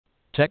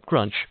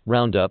TechCrunch,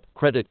 roundup,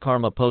 Credit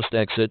Karma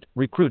post-exit,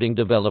 recruiting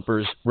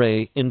developers,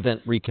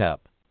 invent recap.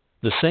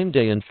 The same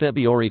day in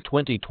February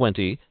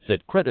 2020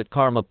 that Credit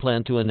Karma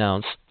planned to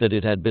announce that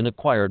it had been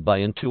acquired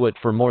by Intuit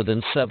for more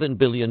than $7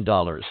 billion,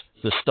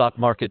 the stock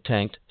market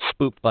tanked,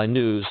 spooked by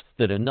news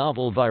that a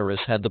novel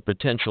virus had the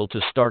potential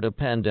to start a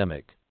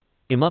pandemic.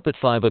 Up at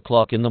 5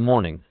 o'clock in the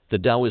morning, the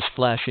Dow is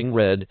flashing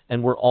red,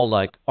 and we're all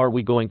like, are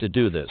we going to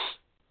do this?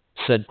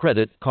 Said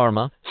Credit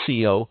Karma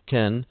CEO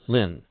Ken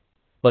Lin.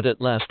 But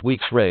at last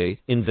week's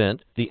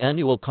invent, the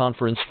annual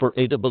conference for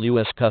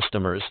AWS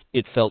customers,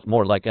 it felt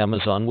more like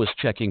Amazon was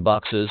checking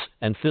boxes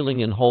and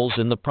filling in holes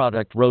in the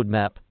product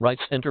roadmap,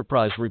 writes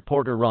enterprise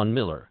reporter Ron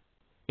Miller.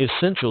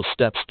 Essential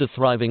steps to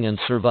thriving and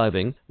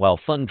surviving while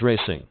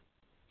fundraising.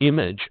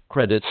 Image,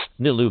 credits,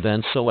 Nilu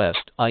Van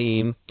Soest,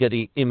 IEM,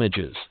 Getty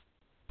Images.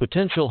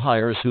 Potential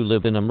hires who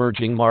live in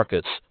emerging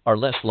markets are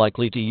less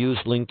likely to use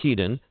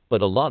LinkedIn,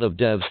 but a lot of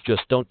devs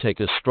just don't take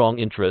a strong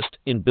interest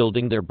in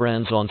building their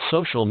brands on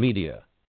social media.